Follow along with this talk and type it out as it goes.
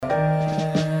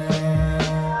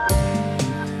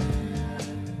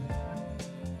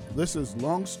This is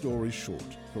Long Story Short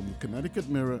from the Connecticut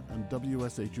Mirror and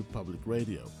WSHU Public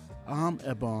Radio. I'm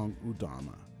Ebong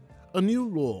Udoma. A new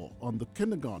law on the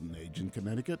kindergarten age in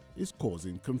Connecticut is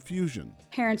causing confusion.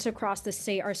 Parents across the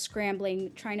state are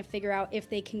scrambling, trying to figure out if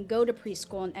they can go to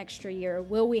preschool an extra year.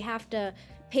 Will we have to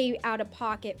pay out of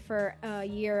pocket for a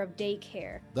year of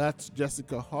daycare? That's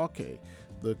Jessika Harkay,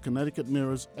 the Connecticut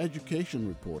Mirror's education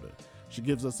reporter. She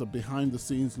gives us a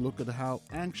behind-the-scenes look at how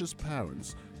anxious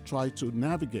parents try to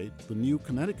navigate the new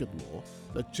Connecticut law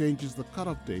that changes the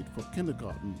cutoff date for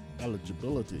kindergarten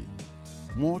eligibility.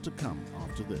 More to come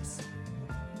after this.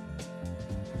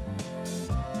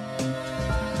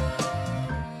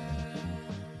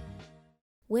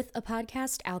 With a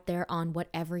podcast out there on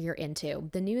whatever you're into,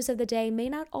 the news of the day may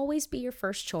not always be your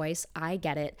first choice, I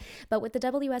get it. But with the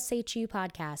WSHU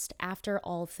podcast, After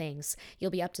All Things, you'll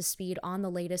be up to speed on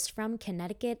the latest from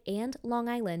Connecticut and Long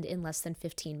Island in less than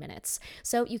 15 minutes.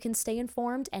 So you can stay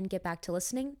informed and get back to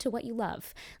listening to what you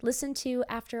love. Listen to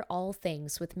After All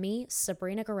Things with me,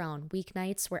 Sabrina Garone,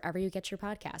 weeknights wherever you get your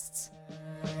podcasts.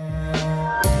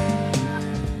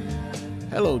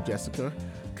 Hello, Jessica.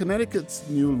 Connecticut's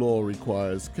new law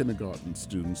requires kindergarten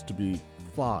students to be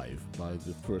 5 by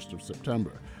the 1st of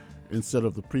September instead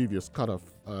of the previous cutoff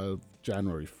of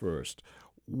January 1st.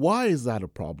 Why is that a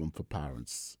problem for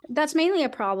parents? That's mainly a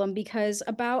problem because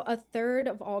about a third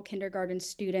of all kindergarten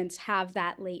students have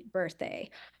that late birthday.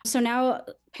 So now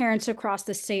parents across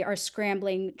the state are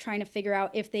scrambling, trying to figure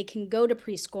out if they can go to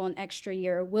preschool an extra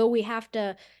year. Will we have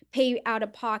to pay out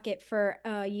of pocket for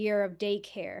a year of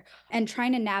daycare? And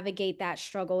trying to navigate that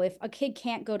struggle. If a kid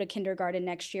can't go to kindergarten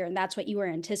next year and that's what you were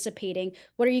anticipating,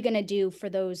 what are you going to do for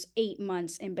those 8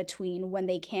 months in between when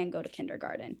they can go to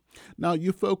kindergarten? Now,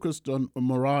 you focused on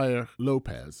Mariah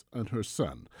Lopez and her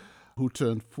son, who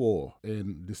turned 4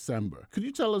 in December. Could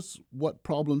you tell us what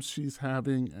problems she's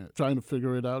having, trying to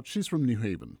figure it out? She's from New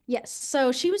Haven. Yes.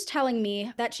 So she was telling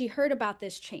me that she heard about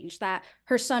this change, that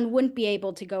her son wouldn't be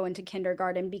able to go into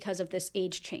kindergarten because of this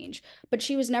age change. But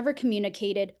she was never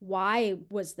communicated why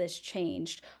was this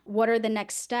changed? What are the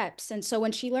next steps? And so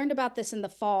when she learned about this in the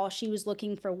fall, she was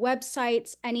looking for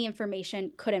websites, any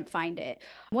information, couldn't find it.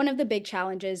 One of the big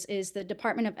challenges is the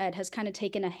Department of Ed has kind of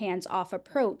taken a hands-off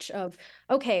approach of,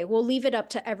 okay, we'll leave it up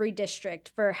to every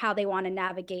district for how they want to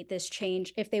navigate this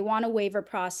change. If they want a waiver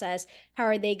process, how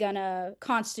are they going to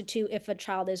constitute if a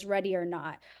child is ready or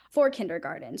not for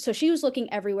kindergarten? So she was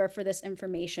looking everywhere for this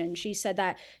information. She said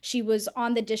that she was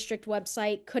on the district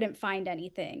website, couldn't find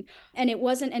anything. And it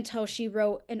wasn't until she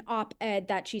wrote an op-ed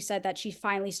that she said that she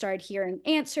finally started hearing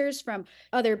answers from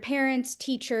other parents,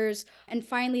 teachers, and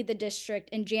finally the district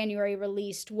in January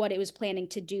released what it was planning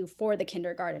to do for the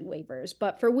kindergarten waivers.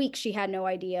 But for weeks, she had no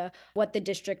idea what the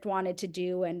district wanted to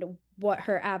do and what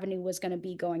her avenue was going to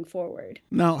be going forward.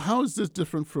 Now, how is this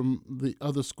different from the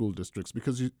other school districts?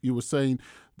 Because you were saying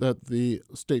that the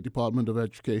State Department of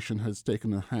Education has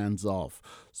taken a hands-off.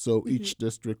 So each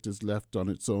district is left on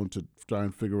its own to try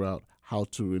and figure out how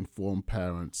to inform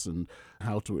parents and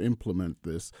how to implement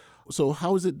this. So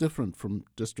how is it different from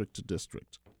district to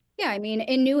district? Yeah, I mean,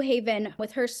 in New Haven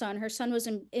with her son was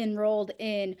enrolled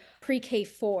in pre-K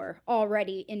 4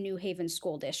 already in New Haven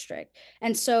School District.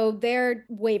 And so their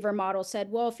waiver model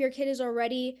said, well, if your kid is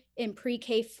already in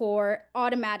pre-K 4,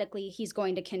 automatically he's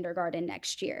going to kindergarten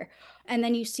next year. And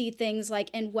then you see things like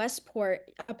in Westport,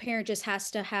 a parent just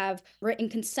has to have written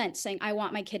consent saying, I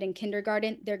want my kid in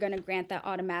kindergarten. They're going to grant that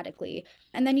automatically.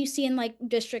 And then you see in like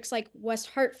districts like West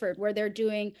Hartford, where they're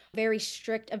doing very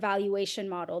strict evaluation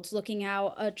models, looking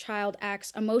how a child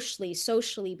acts emotionally,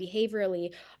 socially,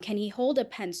 behaviorally. Can he hold a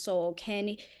pencil?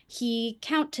 Can he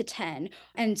count to 10?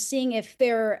 And seeing if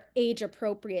they're age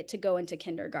appropriate to go into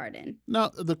kindergarten. Now,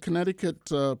 the Connecticut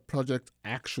Project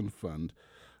Action Fund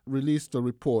released a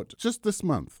report just this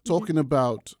month talking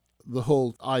about the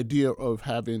whole idea of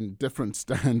having different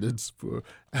standards for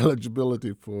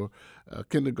eligibility for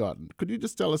kindergarten. Could you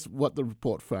just tell us what the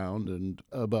report found and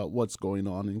about what's going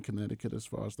on in Connecticut as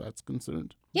far as that's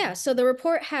concerned? Yeah, so the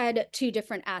report had two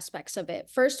different aspects of it.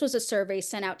 First was a survey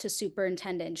sent out to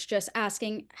superintendents just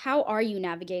asking, how are you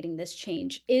navigating this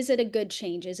change? Is it a good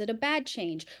change? Is it a bad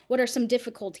change? What are some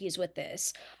difficulties with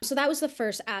this? So that was the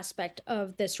first aspect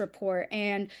of this report.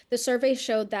 And the survey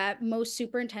showed that most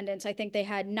superintendents, I think they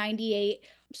had 98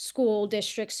 school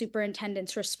district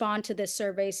superintendents respond to this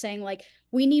survey saying, like,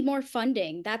 we need more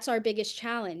funding. That's our biggest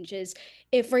challenge is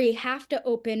if we have to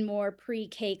open more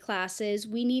pre-K classes,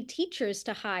 we need teachers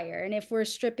to hire. And if we're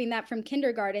stripping that from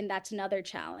kindergarten, that's another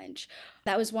challenge.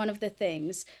 That was one of the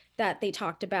things that they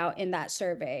talked about in that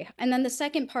survey. And then the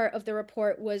second part of the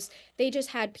report was they just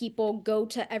had people go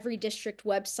to every district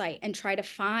website and try to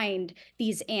find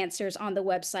these answers on the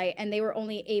website. And they were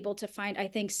only able to find, I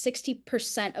think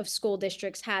 60% of school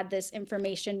districts had this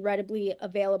information readily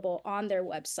available on their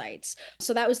websites.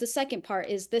 So that was the second part,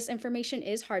 is this information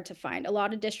is hard to find. A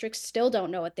lot of districts still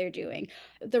don't know what they're doing.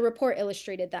 The report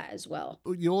illustrated that as well.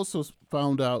 You also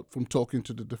found out from talking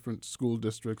to the different school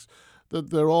districts that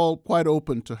they're all quite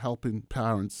open to helping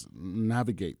parents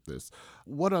navigate this.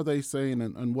 What are they saying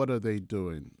and what are they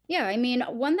doing? Yeah, I mean,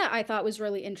 one that I thought was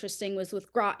really interesting was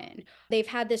with Groton. They've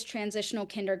had this transitional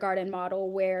kindergarten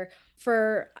model where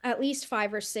for at least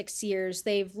 5 or 6 years,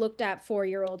 they've looked at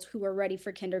 4-year-olds who are ready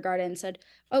for kindergarten and said,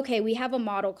 okay, we have a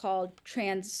model called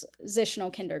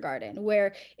transitional kindergarten,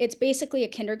 where it's basically a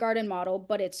kindergarten model,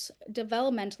 but it's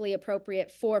developmentally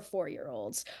appropriate for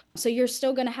 4-year-olds. So you're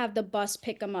still going to have the bus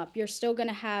pick them up. You're still going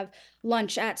to have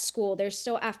lunch at school. There's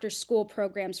still after school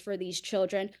programs for these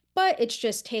children, but it's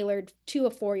just tailored to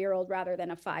a 4-year-old rather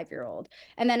than a 5-year-old.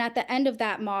 And then at the end of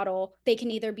that model, they can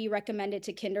either be recommended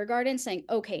to kindergarten saying,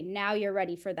 okay, now you're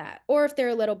ready for that. Or if they're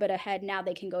a little bit ahead, now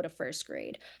they can go to first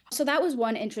grade. So that was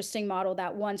one interesting model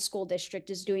that one school district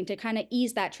is doing to kind of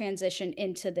ease that transition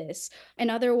into this.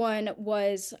 Another one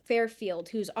was Fairfield,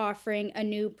 who's offering a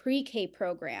new pre-K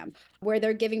program where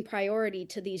they're giving priority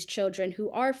to these children who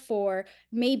are 4,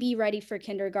 may be ready for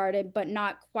kindergarten, but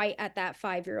not quite at that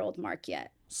 5-year-old mark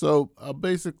yet. So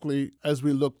basically, as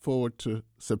we look forward to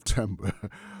September,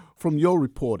 from your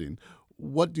reporting,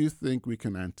 what do you think we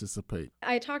can anticipate?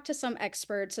 I talked to some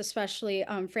experts, especially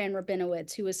Fran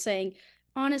Rabinowitz, who was saying,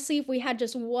 honestly, if we had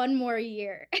just one more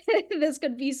year, this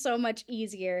could be so much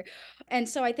easier. And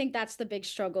so I think that's the big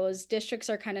struggle, is districts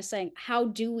are kind of saying, how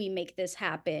do we make this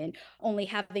happen? Only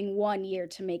having 1 year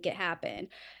to make it happen.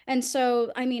 And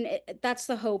so, I mean, that's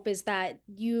the hope, is that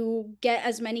you get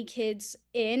as many kids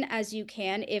in as you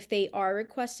can if they are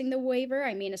requesting the waiver.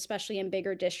 I mean, especially in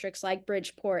bigger districts like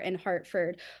Bridgeport and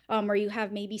Hartford, where you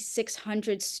have maybe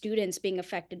 600 students being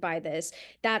affected by this.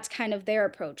 That's kind of their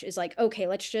approach, is like, okay,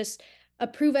 let's just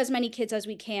approve as many kids as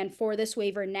we can for this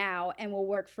waiver now, and we'll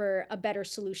work for a better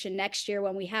solution next year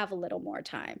when we have a little more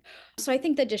time. So I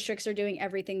think the districts are doing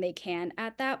everything they can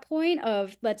at that point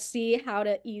of, let's see how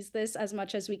to ease this as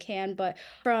much as we can. But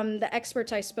from the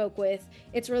experts I spoke with,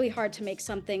 it's really hard to make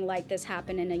something like this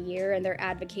happen in a year, and they're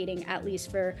advocating at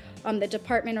least for the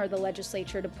department or the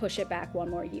legislature to push it back 1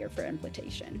 more year for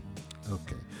implementation.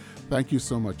 Okay. Thank you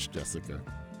so much, Jessika.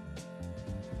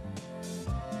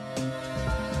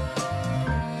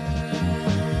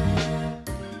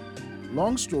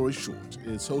 Long Story Short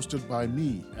is hosted by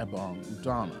me, Ebong,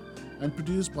 Udoma, and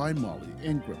produced by Molly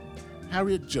Ingram.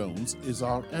 Harriet Jones is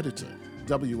our editor.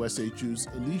 WSHU's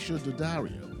Alicia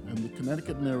Daddario and the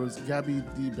Connecticut Mirror's Gabby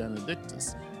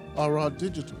DeBenedictis are our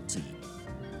digital team.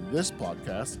 This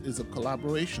podcast is a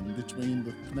collaboration between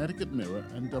the Connecticut Mirror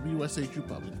and WSHU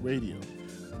Public Radio.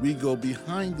 We go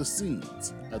behind the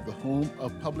scenes at the home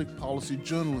of public policy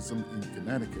journalism in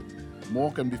Connecticut.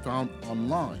 More can be found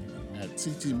online at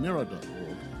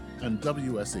ctmirror.org and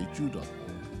wshu.org.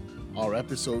 Our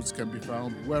episodes can be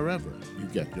found wherever you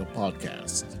get your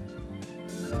podcast.